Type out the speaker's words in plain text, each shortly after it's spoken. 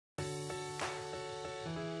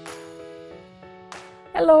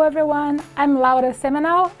Hello everyone, I'm Laura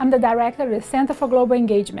Semanal. I'm the Director of the Center for Global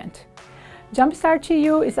Engagement. Jumpstart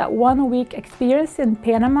TU is a one-week experience in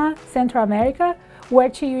Panama, Central America, where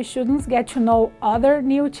TU students get to know other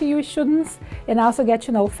new TU students and also get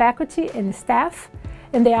to know faculty and staff.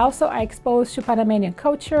 And they also are exposed to Panamanian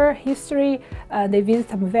culture, history, they visit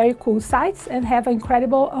some very cool sites and have an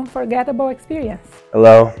incredible, unforgettable experience.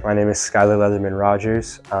 Hello, my name is Skylar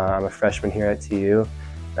Leatherman-Rogers. I'm a freshman here at TU.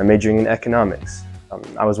 I'm majoring in economics.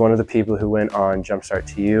 I was one of the people who went on Jumpstart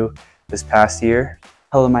TU this past year.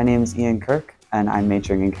 Hello, my name is Ian Kirk and I'm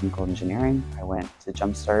majoring in chemical engineering. I went to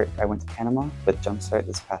Panama with Jumpstart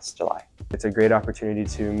this past July. It's a great opportunity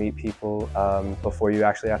to meet people before you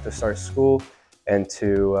actually have to start school and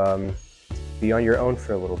to be on your own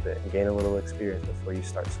for a little bit and gain a little experience before you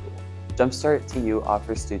start school. Jumpstart TU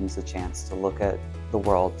offers students a chance to look at the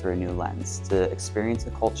world through a new lens, to experience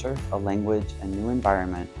a culture, a language, a new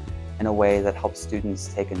environment in a way that helps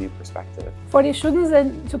students take a new perspective. For the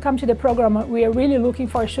students to come to the program, we are really looking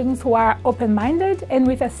for students who are open-minded and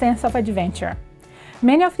with a sense of adventure.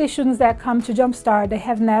 Many of the students that come to Jumpstart, they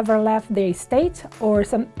have never left their state or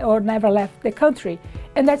never left the country,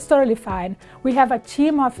 and that's totally fine. We have a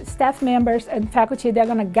team of staff members and faculty that are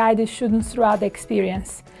going to guide the students throughout the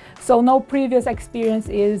experience. So no previous experience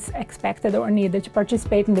is expected or needed to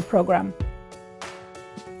participate in the program.